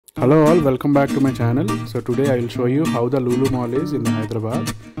Hello all, welcome back to my channel. So today I will show you how the Lulu Mall is in the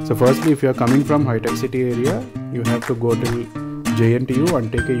Hyderabad. So firstly, if you are coming from High-Tech City area, you have to go till JNTU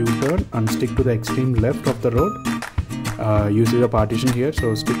and take a U-turn and stick to the extreme left of the road. You see the partition here,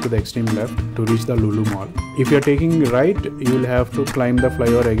 so stick to the extreme left to reach the Lulu Mall. If you are taking right, you will have to climb the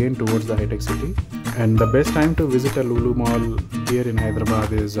flyover again towards the High-Tech City. And the best time to visit a Lulu Mall here in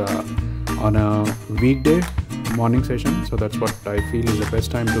Hyderabad is on a weekday morning session. So that's what I feel is the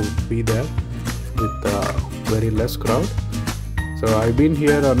best time to be there with very less crowd. So I've been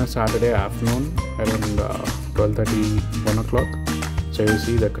here on a Saturday afternoon around 12:30, 1 o'clock. So you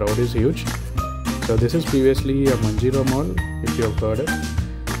see the crowd is huge. So this is previously a Manjiro mall, if you have heard it,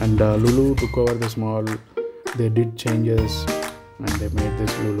 and Lulu took over this mall. They did changes and they made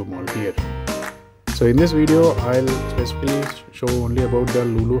this Lulu Mall here. So in this video, I'll specifically show only about the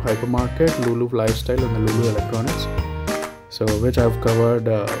Lulu hypermarket, Lulu lifestyle and the Lulu electronics. So which I've covered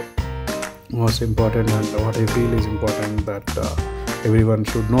was important and what I feel is important that everyone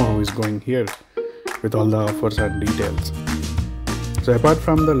should know who is going here with all the offers and details. So apart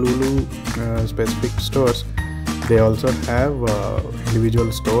from the Lulu specific stores, they also have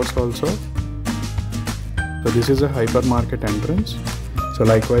individual stores also. So this is a hypermarket entrance. So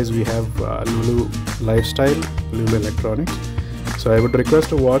likewise we have Lulu lifestyle, Lulu electronics. So I would request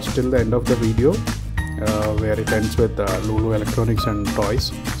to watch till the end of the video where it ends with Lulu electronics and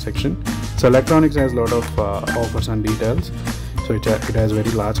toys section. So electronics has a lot of offers and details. So it has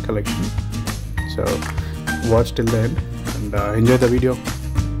very large collection. So watch till the end and enjoy the video.